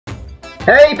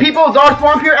Hey people, it's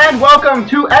Swamp here, and welcome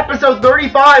to episode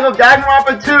 35 of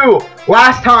Danganronpa 2!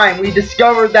 Last time, we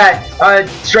discovered that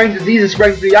strange diseases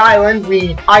spread to the island.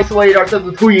 We isolated ourselves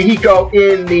with Fuyuhiko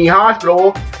in the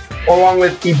hospital, along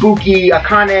with Ibuki,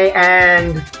 Akane,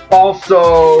 and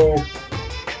also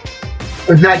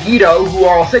Nagito, who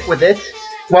are all sick with it,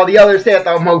 while the others stay at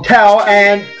the motel,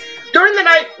 and during the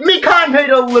night, Mikan paid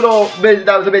a little visit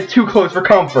that was a bit too close for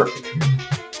comfort.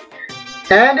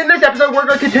 And in this episode, we're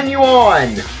going to continue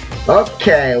on.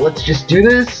 Okay, let's just do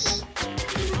this.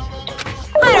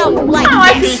 I don't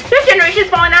like this. I see. Your generation's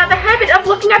falling out of the habit of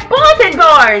looking at bulletin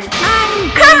boards.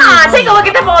 Come on, take a look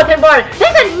at the bulletin board.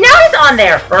 There's a notice on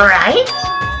there, right?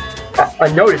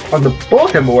 A notice on the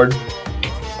bulletin board?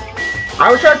 I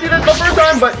was trying to see this the first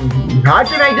time, but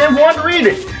Hajime didn't want to read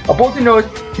it. A bulletin notice.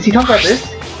 Is he talking about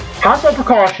this? Hospital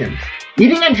precautions.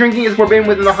 Eating and drinking is forbidden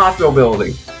within the hospital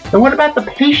building. And what about the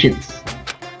patients?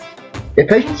 If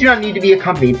patients do not need to be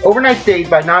accompanied, overnight stays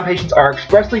by non-patients are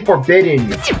expressly forbidden.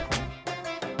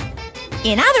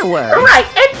 In other words... Right,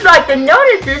 it's like the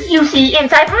notices you see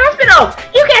inside hospitals.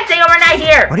 You can't stay overnight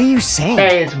here. What are you saying?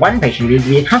 There's one patient who needs to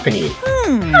be accompanied.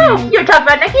 Oh, you're talking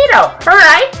about Nagito,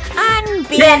 right?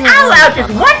 Then I'll allow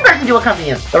just one person to accompany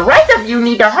you. The rest of you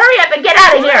need to hurry up and get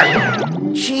out of here.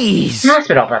 Jeez.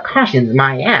 Hospital precautions,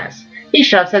 my ass. He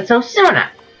should have said so sooner.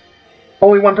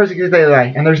 Only one person can stay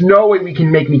alive, and there's no way we can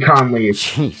make Mikan leave.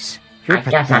 Jeez. I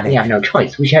guess we have no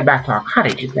choice. We should head back to our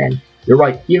cottages then. You're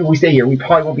right. Even if we stay here, we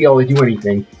probably won't be able to do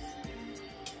anything.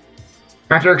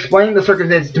 After explaining the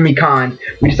circumstances to Mikan,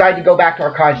 we decided to go back to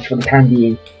our cottages for the time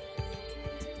being.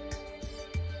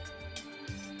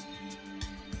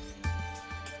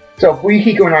 So,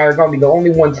 Fuyuhiko and I are going to be the only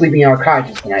ones sleeping in our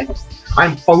cottages tonight.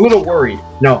 I'm a little worried.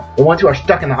 No, the ones who are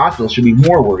stuck in the hospital should be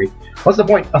more worried. What's the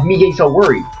point of me getting so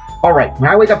worried? Alright, when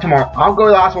I wake up tomorrow, I'll go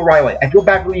to the hospital right away. I feel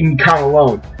bad for leaving Mikan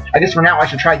alone. I guess for now I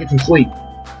should try to get some sleep.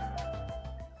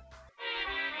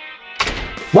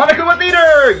 Monokuma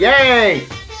Theater! Yay!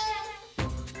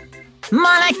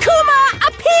 Monokuma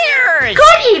appears!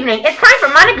 Good evening. It's time for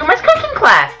Monokuma's cooking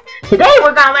class. Today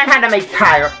we're going to learn how to make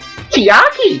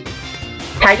taiyaki.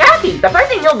 Taiyaki, the first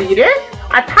thing you'll need is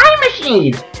a time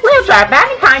machine. We'll drive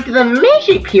back in time to the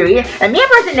Meiji period and meet a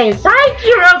person named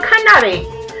Saijiro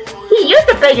Kanabe. He used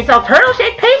to bake and sell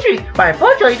turtle-shaped pastries, but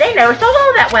unfortunately they never sold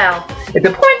all that well. It's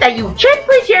important that you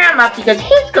gently cheer him up because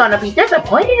he's gonna be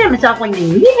disappointed in himself when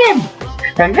you meet him.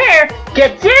 From there,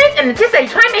 get serious and insist that you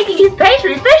try making his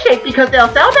pastries fish-shaped because they'll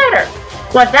sell better.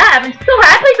 Once that happens, he'll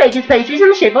happily bake his pastries in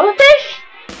the shape of a fish.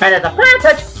 And as a final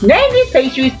touch, name these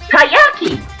pastries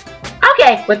taiyaki.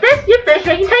 Okay, with this, you're fish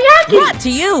making taiyaki. Brought to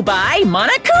you by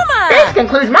Monokuma! This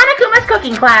concludes Monokuma's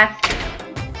cooking class.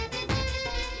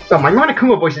 Oh, my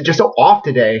Monokuma voice is just so off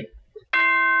today.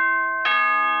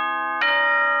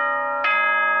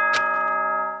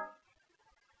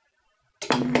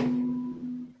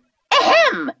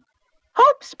 Ahem!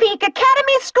 Hope's Peak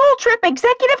Academy School Trip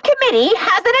Executive Committee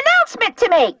has an announcement to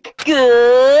make. Good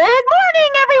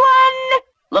morning, everyone!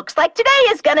 Looks like today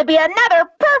is gonna be another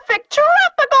perfect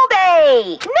tropical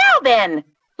day! Now then,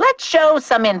 let's show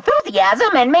some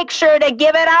enthusiasm and make sure to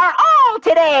give it our all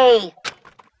today!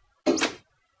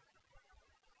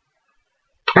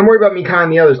 I'm worried about Mikan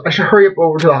and the others. I should hurry up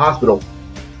over to the hospital.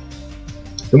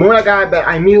 The moment I got out of bed,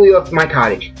 I immediately left my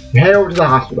cottage and head over to the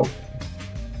hospital.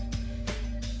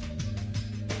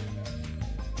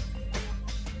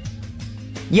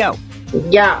 Yo.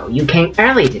 Yo, you came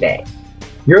early today.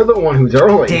 You're the one who's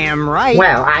early. Damn right.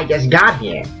 Well, I just got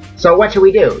here. So what should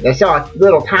we do? There's still a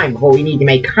little time before we need to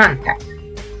make contact.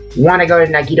 Want to go to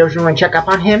Nagito's room and check up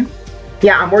on him?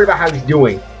 Yeah, I'm worried about how he's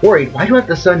doing. Worried? Why do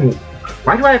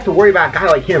I have to worry about a guy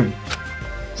like him?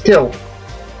 Still.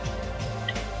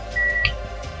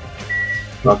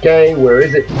 Okay, where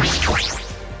is it?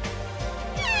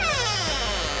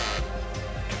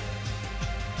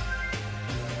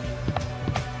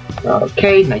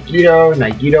 Okay, Nagito.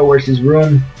 Nagito, where's his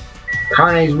room?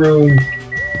 Kane's room.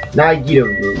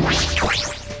 Nagito's room.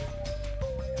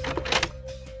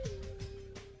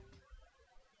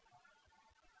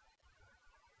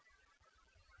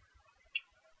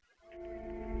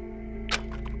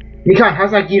 Mikan, how's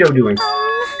Nagito doing?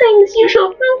 Same as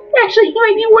usual. Actually, he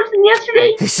might be worse than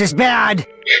yesterday. This is bad.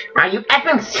 Are you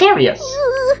effing serious?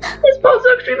 His pulse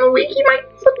is extremely weak. He might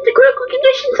slip into critical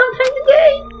condition sometime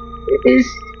today. Is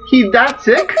he that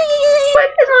sick? But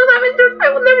as long as I'm in dirt, I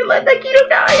will never let Nagito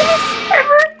die.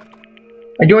 Ever.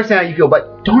 I do understand how you feel,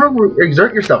 but don't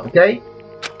overexert yourself, okay?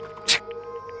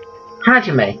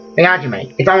 Hajime. Hey,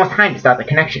 Hajime. It's almost time to start the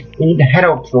connection. We need to head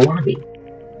over to the lobby.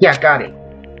 Yeah, got it.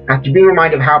 After being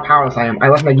reminded of how powerless I am, I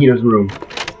left Nagito's room.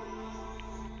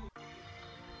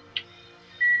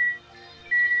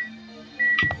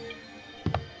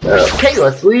 Okay,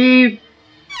 let's leave.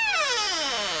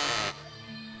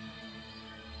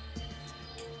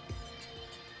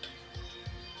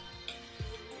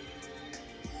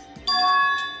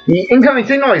 The incoming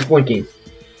signal is blinking.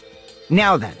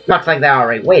 Now then. Looks like they're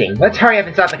already waiting. Let's hurry up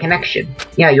and start the connection.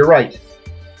 Yeah, you're right.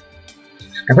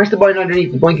 I pressed the button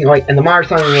underneath the blinking light, and the monitor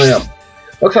suddenly lit up.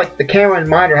 Looks like the camera and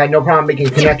monitor had no problem making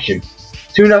a connection.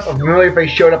 Soon enough, a familiar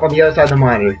face showed up on the other side of the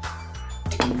monitor.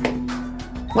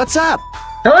 What's up?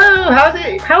 Hello,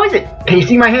 how is it? Can you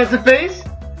see my handsome face?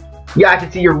 Yeah, I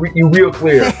can see you real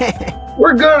clear.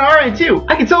 We're good on our end too.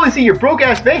 I can totally see your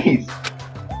broke-ass face.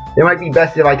 It might be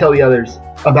best if I tell the others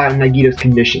about Nagito's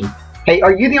condition. Hey,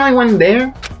 are you the only one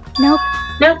there? Nope,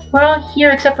 we're all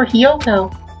here except for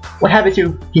Hiyoko. What happened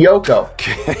to Hiyoko?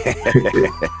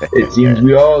 It seems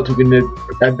we all took an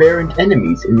aberrant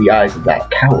enemies in the eyes of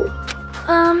that coward.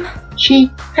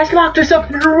 She has locked herself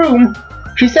in her room.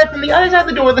 She said from the other side of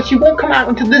the door that she won't come out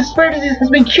until this rare disease has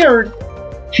been cured.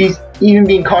 She's even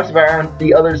being cautious about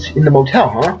the others in the motel,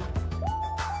 huh?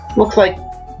 Looks like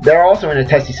they're also in a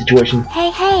testy situation.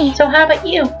 Hey. So how about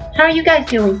you? How are you guys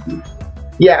doing?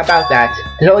 Yeah, about that.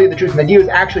 To tell you the truth, Nagito is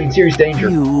actually in serious danger.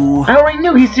 I already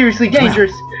knew he's seriously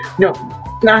dangerous. No.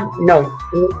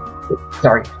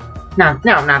 Sorry. No,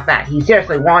 not that. He's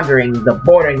seriously wandering the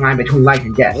bordering line between life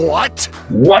and death.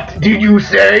 What did you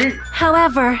say?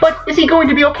 However... But is he going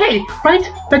to be okay, right?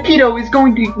 Nagito is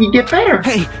going to get better.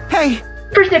 Hey!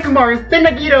 First Nekomaru, then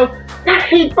Nagito.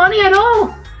 That ain't funny at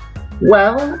all.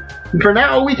 Well, for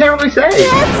now, we can't really say.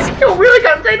 Yes. You really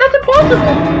can't say that's impossible.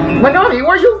 Manami,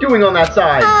 what are you doing on that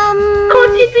side?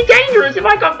 Cause it'd be dangerous if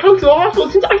I got close to the hospital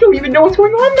since I don't even know what's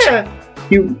going on there.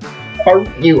 You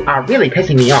are really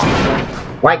pissing me off.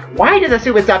 Like, why does a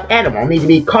super stuffed animal need to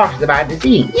be cautious about a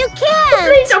disease? You can't!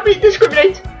 Please don't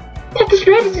discriminate! That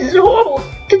disease is horrible!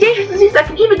 It's a dangerous disease that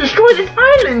can even destroy this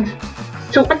island!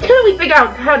 So until we figure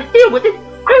out how to deal with it,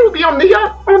 I will be on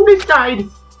this side!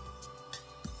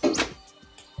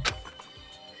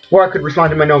 Or I could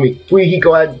respond to Manomi. He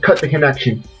go ahead and cut the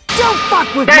connection. Don't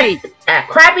fuck with me! That's a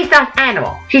crappy stuffed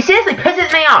animal. She seriously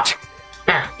pisses me off.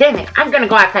 Damn it, I'm gonna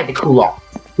go outside to cool off.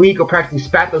 Rico practically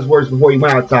spat those words before he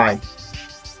went outside.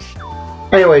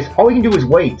 Anyways, all we can do is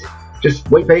wait. Just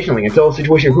wait patiently until the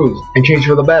situation improves and change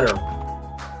for the better.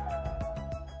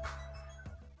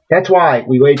 That's why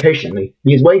we waited patiently.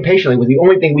 Because waiting patiently was the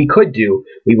only thing we could do.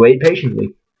 We waited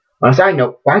patiently. On a side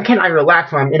note, why can't I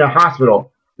relax when I'm in a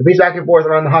hospital? I pace back and forth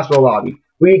around the hospital lobby.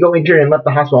 Rico entered and left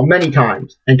the hospital many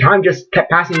times, and time just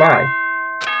kept passing by.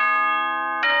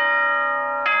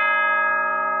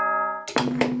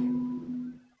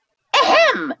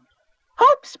 Ahem!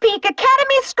 Hope's Peak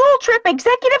Academy School Trip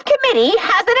Executive Committee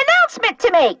has an announcement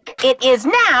to make. It is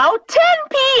now 10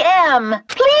 p.m.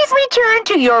 Please return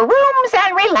to your rooms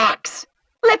and relax.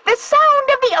 Let the sound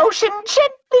of the ocean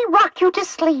gently rock you to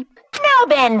sleep. Now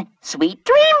then, sweet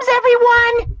dreams,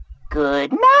 everyone.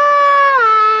 Good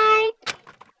night.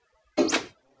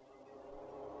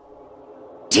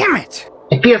 Damn it!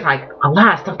 It feels like a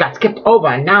lot of stuff got skipped over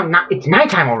and now it's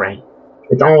nighttime already.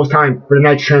 It's almost time for the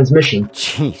night's transmission.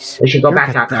 Jeez. We should go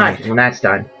back to our cottage when that's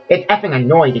done. It's effing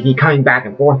annoying to keep coming back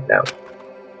and forth though.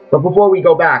 But before we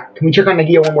go back, can we check on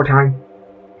Nagito one more time?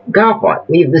 Go for it.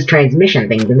 Leave this transmission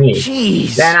thing to me.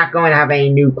 Jeez. They're not going to have any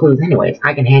new clues anyways.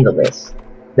 I can handle this.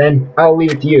 Then I'll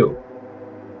leave it to you.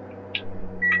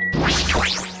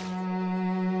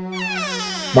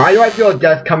 Why do I feel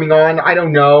death coming on? I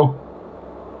don't know.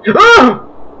 Ah!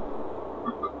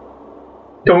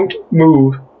 Don't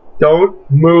move. Don't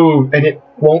move, and it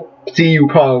won't see you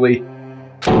probably.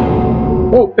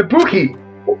 Oh, Ibuki!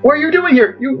 What are you doing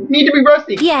here? You need to be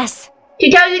resting. Yes. To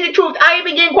tell you the truth, I am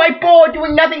getting quite bored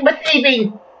doing nothing but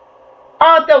sleeping.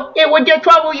 Also, it would just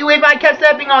trouble you if I kept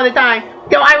sleeping all the time.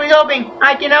 So I was hoping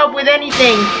I can help with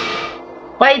anything.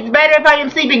 But it's better if I am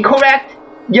sleeping, correct?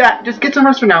 Yeah, just get some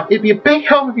rest for now. It'd be a big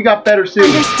help if you got better soon.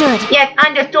 Understood. Yes,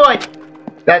 understood.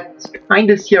 That's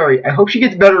kinda scary. I hope she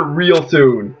gets better real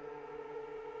soon.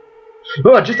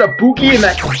 Oh, just a Ibuki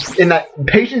in that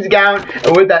patient's gown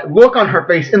and with that look on her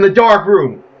face in the dark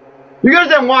room. You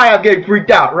understand why I'm getting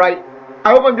freaked out, right?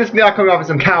 I hope I'm just not coming off as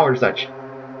some coward or such.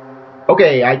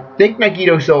 Okay, I think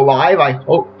Nagito's still alive. I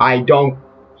hope I don't.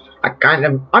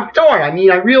 I'm torn.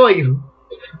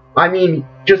 I mean,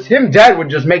 just him dead would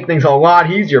just make things a lot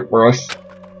easier for us.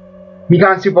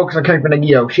 Mikan's too focused on caring for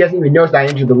Nagito. She hasn't even noticed I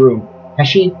entered the room. Has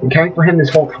she been caring for him this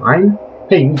whole time?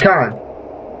 Hey, Mikan.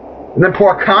 And then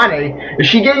poor Kane. Is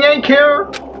she getting any care?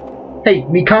 Hey,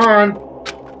 Mikan.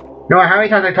 No matter how many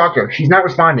times I talk to her, she's not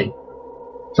responding.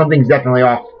 Something's definitely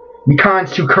off.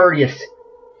 Mikan's too courteous.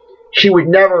 She would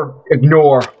never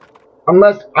ignore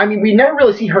Unless, I mean, we never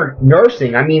really see her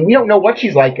nursing. I mean, we don't know what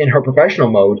she's like in her professional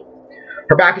mode.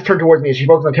 Her back is turned towards me as she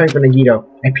focuses on caring for Nagito.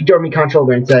 I peeked over Mikan's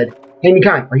shoulder and said, "Hey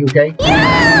Mikan, are you okay?"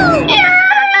 Yeah!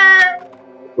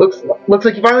 Looks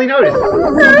like you finally noticed. Please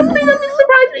don't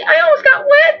surprise me. I almost got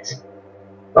wet.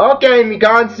 Okay,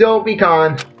 Mikan, still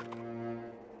Mikan.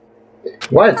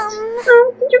 What?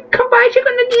 Did you come by and check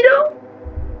on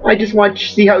Nagito? I just want to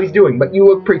see how he's doing, but you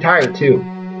look pretty tired too.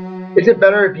 Is it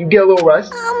better if you get a little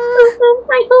rest?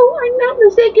 I hope I'm not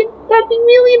mistaken. That'd be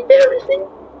really embarrassing.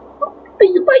 Are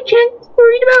you by chance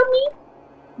worried about me?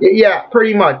 Yeah,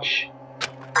 pretty much.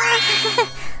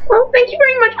 Well, thank you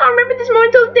very much. I'll remember this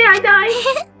moment till the day I die.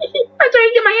 I'm trying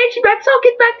to get my energy back so I'll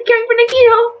get back to caring for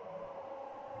Nagito.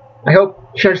 I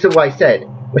hope she understood what I said,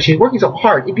 but she's working so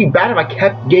hard. It'd be bad if I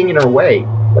kept getting in her way.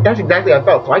 But that's exactly how I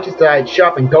felt, so I just decided to shut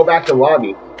up and go back to the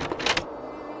lobby.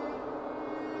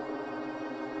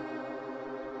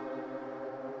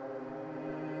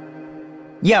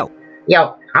 Yo,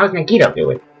 How's Nagito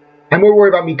doing? I'm more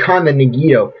worried about Mikan than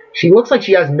Nagito. She looks like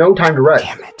she has no time to rest.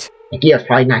 damn it. Nagito's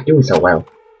probably not doing so well.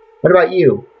 What about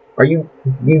you? Are you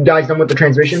guys done with the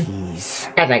transmission?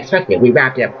 Jeez. As I expected, we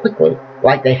wrapped it up quickly,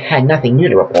 like they had nothing new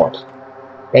to report.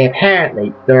 They're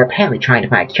apparently trying to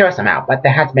find a cure somehow, but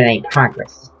there hasn't been any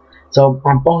progress. So,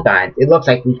 on both ends, it looks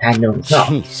like we've had no results.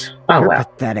 Jeez. Oh You're well,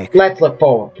 pathetic. let's look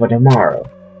forward for tomorrow.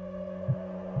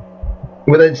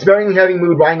 With a despairingly heavy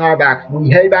mood riding on our backs, we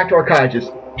head back to our cottages.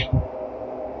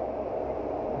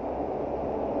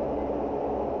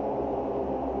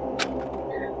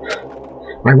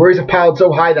 My worries have piled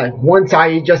so high that one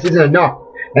side just isn't enough.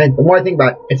 And the more I think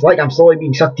about it, it's like I'm slowly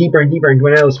being sucked deeper and deeper into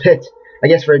an endless pit. I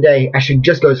guess for a day, I should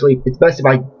just go to sleep. It's best if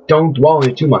I don't dwell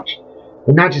in it too much.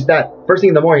 But not just that. First thing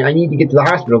in the morning, I need to get to the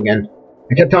hospital again.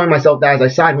 I kept telling myself that as I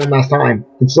sighed one last time,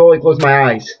 and slowly closed my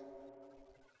eyes.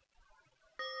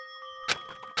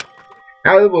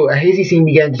 Out of the blue, a hazy scene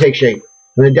began to take shape.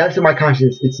 In the depths of my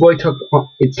consciousness, it slowly took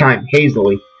its time,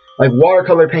 hazily, like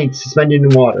watercolor paint suspended in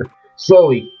water.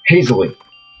 Slowly, hazily.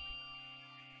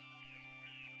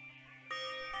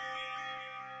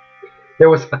 There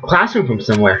was a classroom from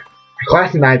somewhere. A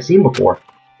classroom that I've seen before.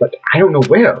 But I don't know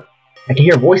where. I can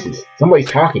hear voices. Somebody's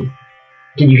talking.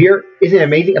 Can you hear? Isn't it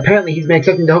amazing? Apparently he's been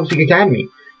accepted to Hope Peak Academy.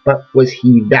 But was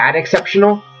he that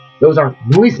exceptional? Those aren't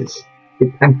noises.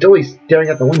 I'm still staring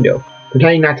at the window,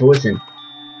 pretending not to listen.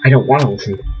 I don't want to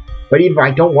listen. But even if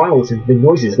I don't want to listen, the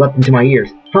noises leapt into my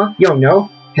ears. Huh? You don't know?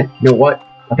 You know what?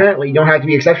 Apparently you don't have to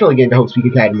be exceptional again to Hope Peak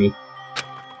Academy.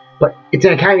 But it's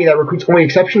an academy that recruits only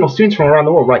exceptional students from around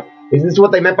the world, right? Isn't this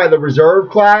what they meant by the reserve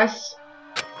class?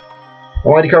 I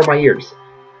wanted to cover my ears.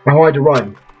 I wanted to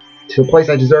run. To the place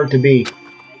I deserve to be.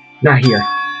 Not here.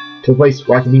 To the place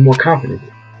where I can be more confident.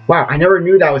 Wow, I never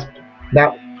knew that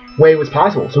way was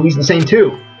possible. So he's the same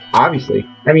too. Obviously.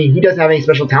 I mean, he doesn't have any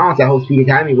special talents that Hope Peak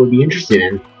Academy would be interested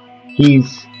in.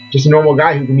 He's just a normal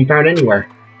guy who can be found anywhere.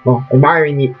 Well,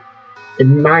 admiring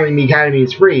the academy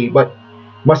is free, but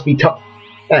must be tough.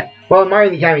 Well,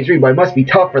 admiring the academy is free, but it must be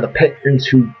tough for the patrons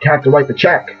who have to write the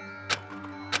check.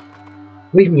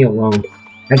 Leave me alone.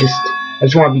 I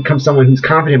just want to become someone who's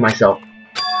confident in myself.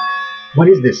 What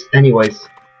is this, anyways?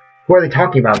 Who are they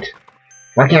talking about?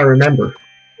 Why can't I remember?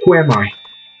 Who am I?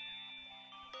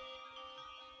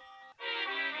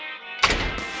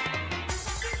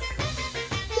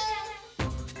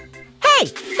 Hey!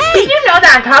 Did you know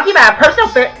that I'm talking about personal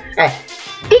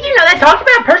Did you know that talking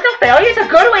about personal failure is a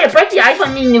good way to break the ice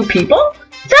when meeting new people?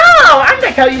 So, I'm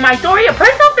gonna tell you my story of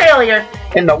personal failure.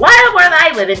 In the wild world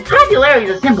I live in,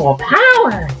 popularity is a symbol of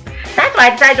power. That's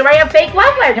why I decided to write a fake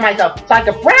love letter to myself, so I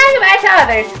could brag about it to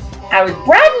others. I was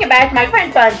bragging about it to my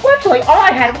friends, but unfortunately all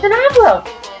I had was an envelope.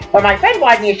 When my friend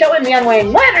wanted me to show him the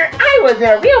unwritten letter, I was in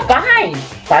a real bind.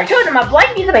 So I showed him a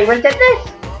blank piece of paper and said this.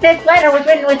 This letter was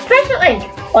written with special ink.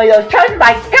 Only those chosen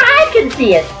by God can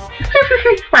see it.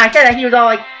 When I said that, he was all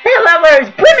like, that love letter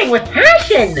is brimming with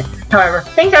passion. However,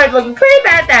 things started looking pretty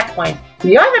bad at that point.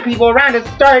 The other people around us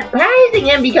started praising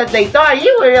him because they thought he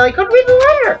really could read the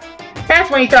letter. That's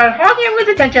when he started hogging everyone's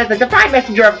attention as the divine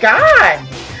messenger of God.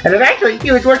 And eventually,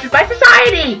 he was worshipped by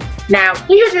society. Now,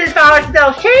 he uses his followers to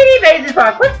sell shady vases for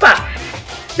a quick buck.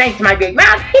 Thanks to my big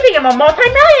mouth, he became a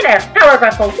multi-millionaire. I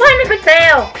work for one big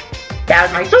sale. That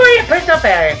was my story of personal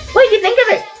failure. What do you think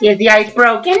of it? Is the ice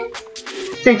broken?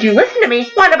 Since you listen to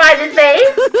me, want to buy this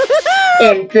vase?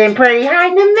 It's in pretty high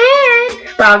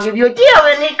demand. But I'll give you a deal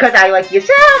in it because I like you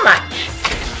so much.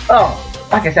 Oh,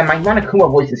 like I said, my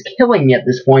Monokuma voice is killing me at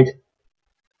this point.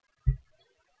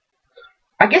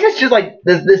 I guess it's just like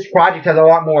this project has a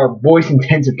lot more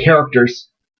voice-intensive characters.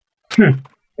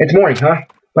 It's morning, huh?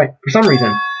 But for some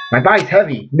reason, my body's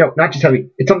heavy. No, not just heavy.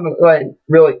 It's something like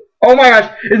really Oh my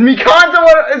gosh, is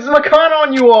Mikan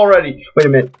on you already? Wait a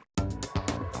minute.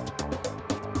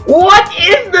 What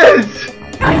is this?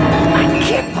 I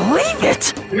can't believe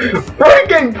it!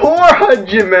 Freaking poor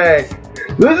Hajime!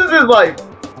 This is his life.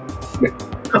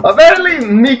 Apparently,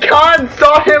 Mikan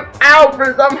sought him out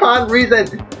for some odd reason.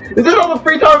 Is this all the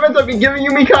free time events I've been giving you,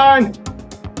 Mikan?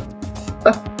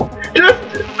 Just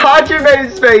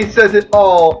Hajime's face says it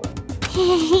all.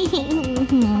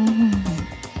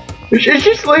 Is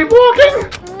she sleepwalking?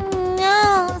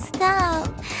 No, stop.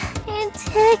 You're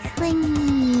tickling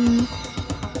me.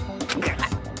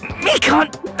 Mikan,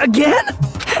 again?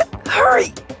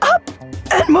 Hurry up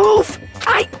and move!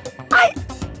 I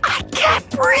can't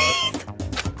breathe!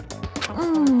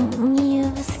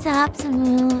 You've stopped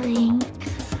moving.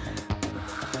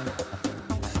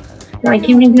 I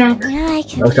can relax. Now I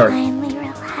can sorry. finally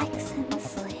relax and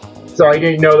sleep. Sorry, I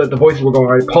didn't know that the voices were going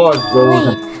right. Pause for a long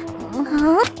time.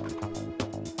 Huh?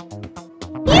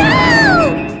 You!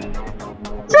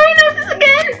 Cyanosis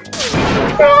again!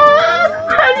 Oh,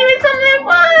 Hajime, something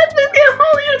fun! Just get a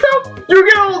hold of yourself! You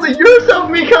get hold of yourself,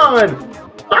 Mikan!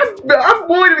 I'm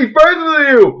willing to be friends with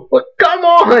you! But come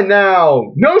on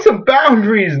now! Know some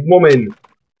boundaries, woman!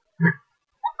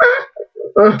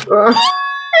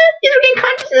 You regain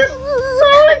consciousness?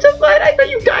 Oh, I'm so glad. I thought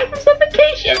you died from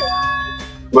suffocation.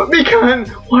 But Mikan,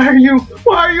 why are you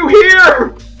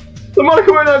here? The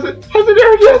Monokuma hasn't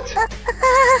aired yet!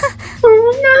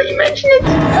 Oh, now that you mention it.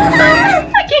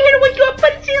 I came here to wake you up,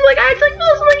 but it seems like I actually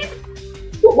fell asleep.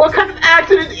 What kind of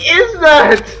accident is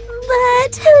that?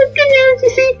 But Good news, you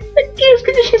see, the gear's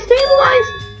condition is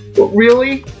stabilized. What,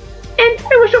 really? And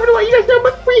I wish over to let you guys know,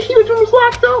 but my huge room was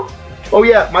locked, though. Oh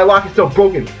yeah, my lock is still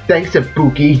broken. Thanks to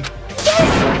Buki.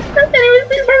 Yes! Anyways,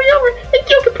 please hurry over. The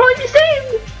gear could probably be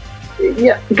saved.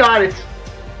 Yeah, got it.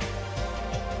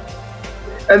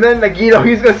 And then Nagito,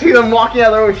 he's gonna see them walking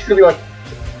out of the room, she's gonna be like,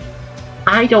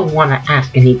 I don't want to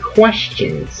ask any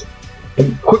questions.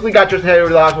 and quickly got just head over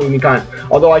to the hospital with Mikan.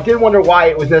 Although I did wonder why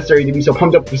it was necessary to be so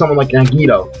pumped up for someone like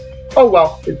Nagito. Oh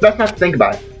well, it's best not to think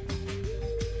about it.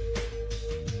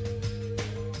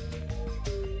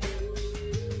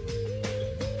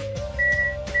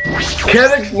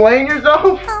 Can't explain yourself?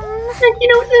 You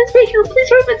know, it's in his face. Please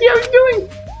hurry up and see how he's doing.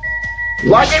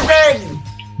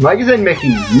 Like I said, Mickey,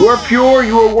 you are pure,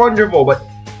 you are wonderful, but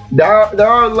there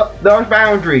are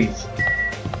boundaries.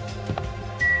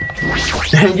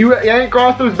 And you ain't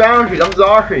crossed those boundaries, I'm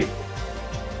sorry.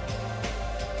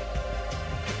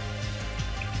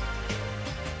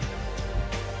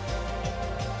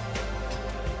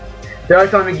 There I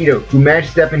saw Nagito, who managed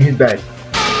to step in his bed.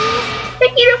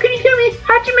 Nagito, can you hear me?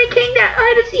 Hajime came down. I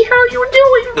had to see how you were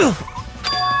doing.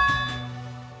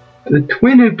 The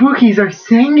twin Ibukis are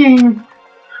singing.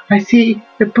 I see,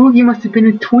 the Ibuki must have been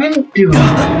a twin duo.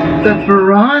 The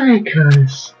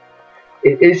Veronicas.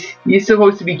 Is he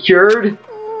supposed to be cured? It's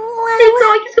not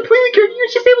like he's completely cured. He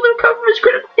was just able to recover from his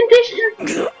critical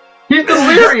condition. He's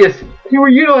delirious! They were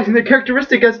utilizing their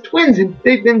characteristic as twins, and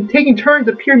they've been taking turns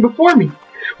appearing before me.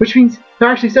 Which means there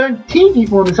are actually 17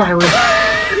 people on this island.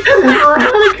 And the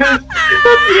Veronicas!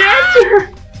 That's the answer!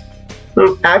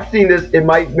 So, after seeing this, it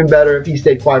might have been better if he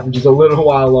stayed quiet for just a little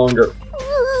while longer.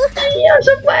 Yeah, I'm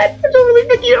so glad. I'm so relieved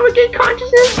that you regained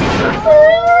consciousness.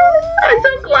 I'm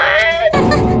so glad.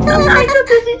 I'm so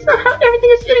dizzy. Somehow everything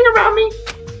is spinning around me.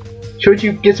 Should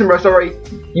you get some rest already?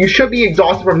 You should be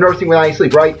exhausted from nursing without any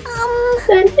sleep, right?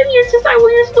 Then, if you insist, I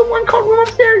will use the one called room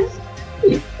upstairs.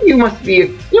 You must be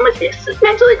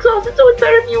Mentally exhausted, so it's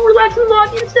better if you relax in the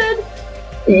lobby instead.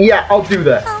 Yeah, I'll do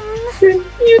that.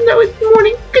 You know it's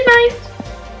morning. Good night.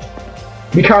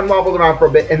 Mikan wobbled around for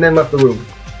a bit and then left the room.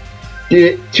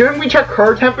 Shouldn't we check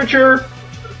her temperature?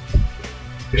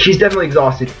 She's definitely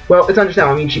exhausted. Well, it's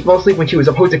understandable. I mean, she fell asleep when she was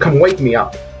supposed to come wake me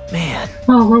up. Man.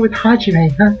 Oh, what with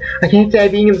Hajime, huh? I can't say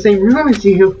being in the same room as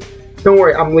you. Don't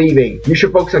worry, I'm leaving. You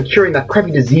should focus on curing that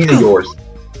crappy disease of yours.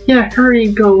 Yeah, hurry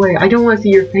and go away. I don't want to see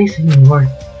your face anymore.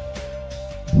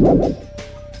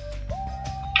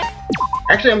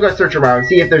 Actually, I'm going to search around and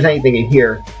see if there's anything in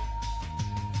here.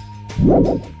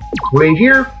 Wait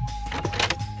here.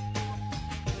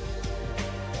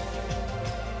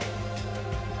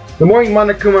 The morning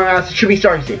Monokuma should be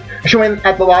starting soon. I should wait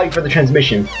at the lobby for the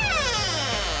transmission.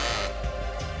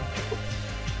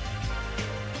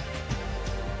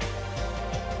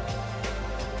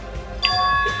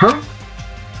 Huh?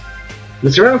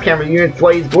 The surveillance camera unit's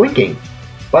light is blinking.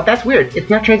 But that's weird. It's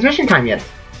not transmission time yet.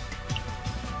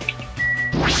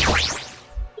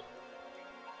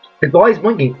 If the light is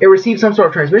blinking, it receives some sort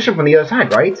of transmission from the other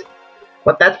side, right?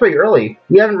 But that's pretty early.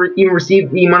 We haven't even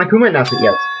received the Monokuma announcement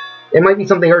yet. It might be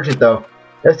something urgent, though.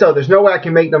 If so, there's no way I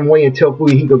can make them wait until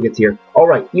Fuyuhiko gets here.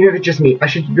 Alright, even if it's just me, I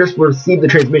should just receive the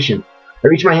transmission. I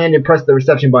reach my hand and press the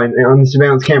reception button on the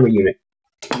surveillance camera unit.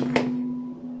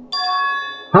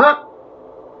 Huh?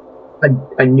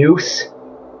 A noose?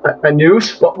 A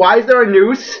noose? Why is there a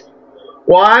noose?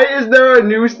 Why is there a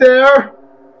noose there?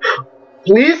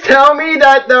 Please tell me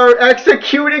that they're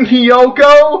executing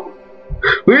Hiyoko?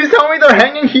 Please tell me they're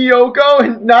hanging Hiyoko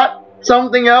and not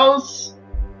something else?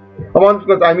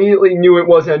 I immediately knew it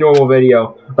wasn't a normal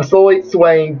video. A slowly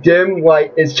swaying, dim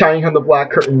light is shining on the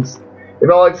black curtains. It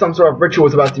felt like some sort of ritual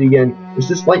was about to begin. Is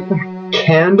this light from a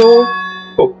candle?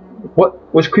 Oh,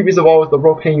 what was creepiest of all was the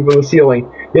rope hanging from the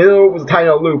ceiling. The other was a tiny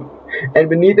loop, and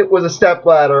beneath it was a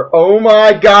stepladder. Oh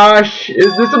my gosh!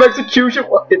 Is this an execution?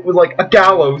 It was like a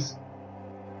gallows.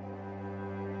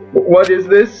 What is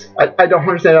this? I don't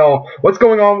understand at all. What's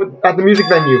going on at the music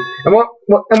venue? And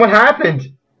what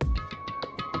happened?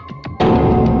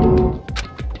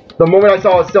 The moment I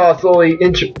saw a silhouette slowly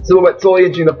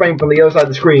inching the frame from the other side of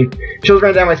the screen, chills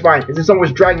ran down my spine, as if someone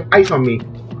was dragging ice on me.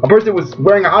 A person was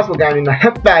wearing a hospital gown and a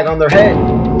hemp bag on their head.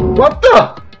 What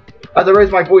the? As I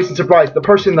raised my voice in surprise, the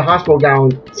person in the hospital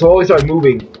gown slowly started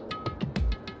moving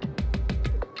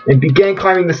and began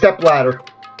climbing the stepladder.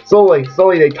 Slowly,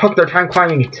 they took their time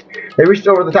climbing it. They reached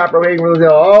over the top rope and realized,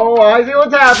 oh, I see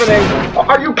what's happening.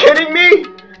 Are you kidding me?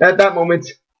 At that moment,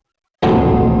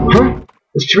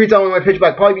 the streets only went pitch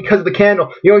black, probably because of the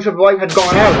candle. The only source of light had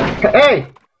gone out. Hey!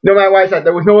 No matter what I said,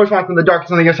 there was no response from the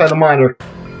darkness on the other side of the monitor.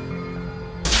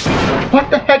 What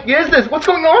the heck is this? What's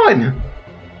going on?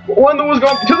 One was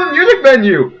going to the music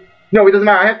venue! No, it doesn't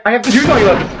matter. I have to do something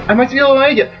about this. I might be able to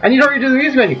make it. I need to hurry to the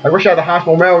music venue. I rushed out of the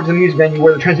hospital and ran over to the music venue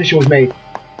where the transition was made.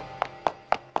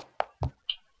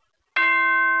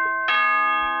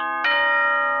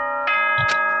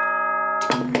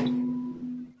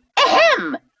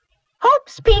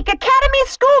 Hope's Peak Academy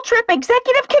School Trip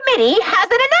Executive Committee has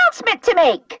an announcement to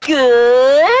make. Good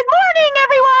morning,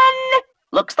 everyone!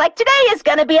 Looks like today is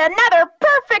gonna be another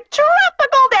perfect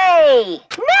tropical day!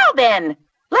 Now then,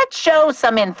 let's show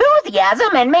some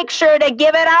enthusiasm and make sure to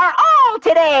give it our all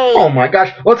today! Oh my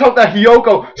gosh, let's hope that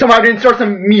Hiyoko somehow didn't start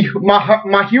some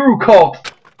Mahiru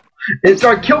cult and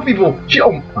start kill people.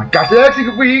 Oh my gosh, did they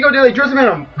execute Fuyuhiko? Did they dress him in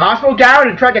a hospital gown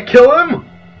and try to kill him?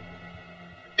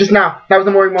 Just now, that was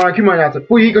the morning Monokuma announcement.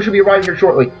 Fuyuhiko should be arriving here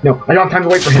shortly. No, I don't have time to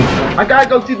wait for him. I gotta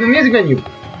go see the music venue.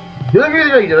 The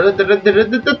music venue.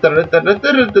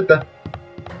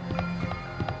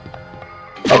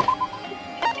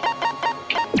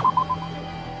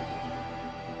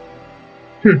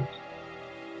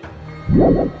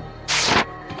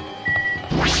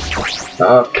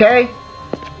 Oh. Okay.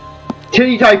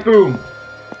 Titty Typhoon.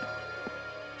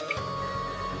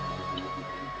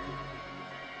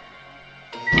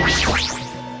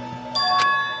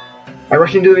 I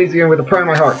rushed into the music again with a prayer in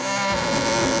my heart.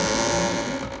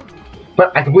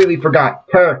 But I completely forgot.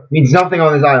 Prayer means nothing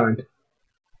on this island.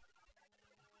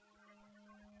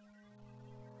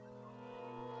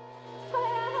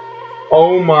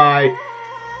 Oh my...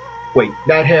 Wait,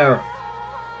 that hair.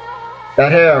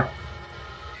 That hair.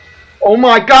 Oh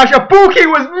my gosh, Ibuki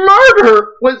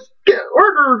was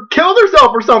killed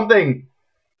herself or something!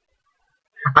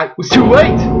 I was too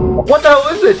late! What the hell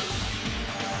is this?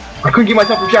 I couldn't keep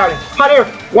myself from shouting. Hot air!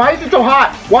 Why is it so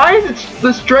hot? Why is it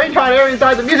the strange hot air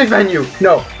inside the music venue?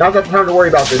 No, now's not the time to worry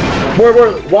about this. More,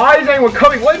 why is anyone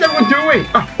coming? What is everyone doing?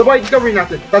 Ah, the White Discovery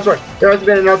announcement. That's right, there hasn't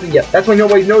been an announcement yet. That's why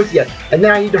nobody's noticed yet. And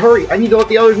then I need to hurry. I need to let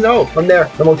the others know. From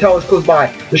there, the motel is close by.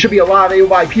 There should be a lot of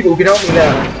able-bodied people who can help me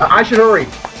there. I should hurry.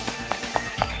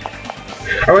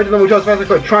 I went to the motel as fast as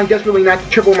I could, trying desperately not to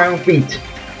trip over my own feet.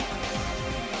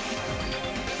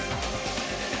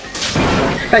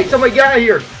 Hey, somebody get out of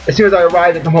here! As soon as I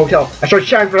arrived at the motel, I started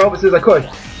shouting for help as soon as I could.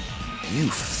 You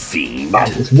fiend! I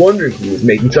was wondering who was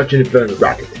making such an infernal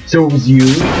racket. So it was you?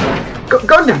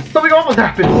 Gundam! Something awful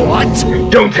happened! What?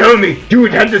 Don't tell me! You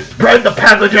intend to spread the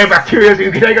pathogen bacteria so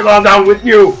you can take it all down with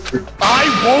you! I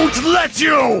won't let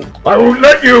you! I won't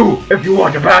let you! If you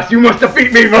want to pass, you must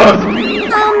defeat me first!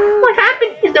 What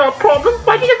happened? Is there a problem?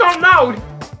 Why do you get so loud?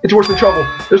 It's worse than trouble.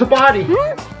 There's a body!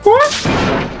 What?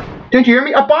 Didn't you hear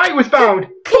me? A body was found! A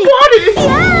body!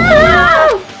 Yeah!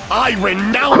 I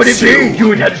renounce Could it be?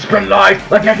 You intend to spread lies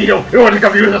like antidote in order to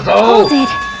confuse us all! Hold it.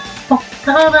 Oh,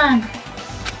 hold on.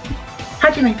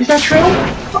 Hajime, is that true?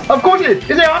 Of course it is!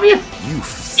 Is it obvious? You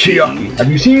Chiaki, have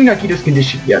you seen Nakito's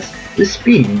condition? Yes. This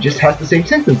fiend just has the same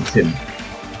symptoms as him.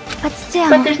 But still.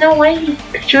 But there's no way he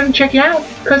shouldn't check it out.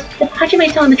 Because if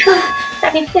Hajime's telling the truth,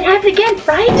 that means it happened again,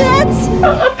 right? That's...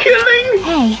 A killing!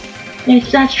 Hey.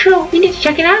 If that's true, we need to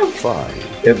check it out. Fine.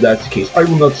 If that's the case, I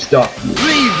will not stop you.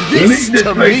 Leave Leave this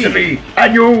place to me,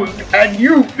 and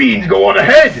you fiends go on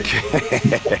ahead.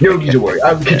 No need to worry,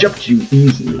 I will catch up to you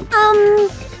easily.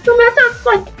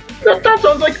 That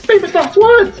sounds like famous last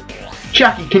words.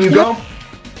 Jackie, can you go?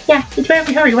 Yeah, it's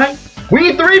very hurry, right? We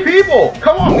need 3 people.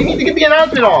 Come on, we need to get the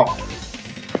announcement off.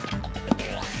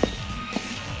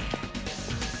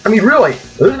 I mean, really,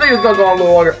 this video's gonna go on a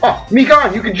little longer. Oh,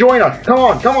 Mikan, you can join us. Come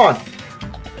on, come on.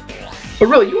 But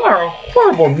really, you are a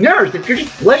horrible nurse if you're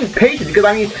just letting patients, because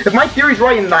I mean, if my theory's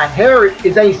right and that hair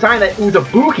is any sign that it was a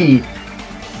Buki.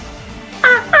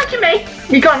 Hajime!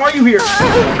 Mikan, why are you here?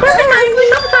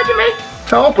 Please help us, Hajime!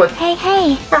 Help us. Hey,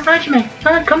 hey. Hajime,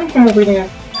 I'm coming from over there.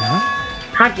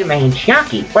 Hajime and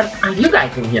Chiaki, what are you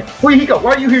guys doing here? Wait, Hiko,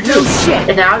 why are you here too? Shit.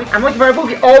 And now I'm looking for a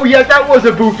Buki. Oh yes, that was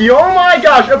a Buki. Oh my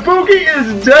gosh, a Buki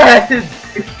is dead.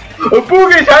 A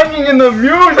Buki's hanging in the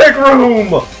music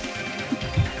room.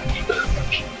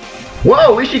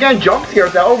 Whoa, is she getting jump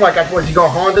scares now? Oh my gosh, what is he gonna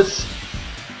haunt us?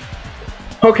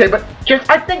 Okay, but just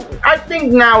I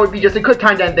think now would be just a good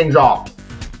time to end things off.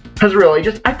 Cause really,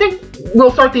 I think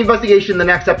we'll start the investigation in the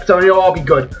next episode and it'll all be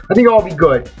good. I think it'll all be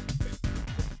good.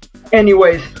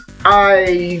 Anyways,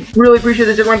 I really appreciate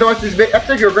this everyone to watch this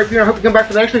episode. You're a great viewer. I hope you come back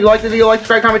for the next one. If you like the video, like,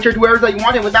 subscribe, comment, share to wherever that you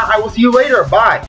want. And with that, I will see you later. Bye.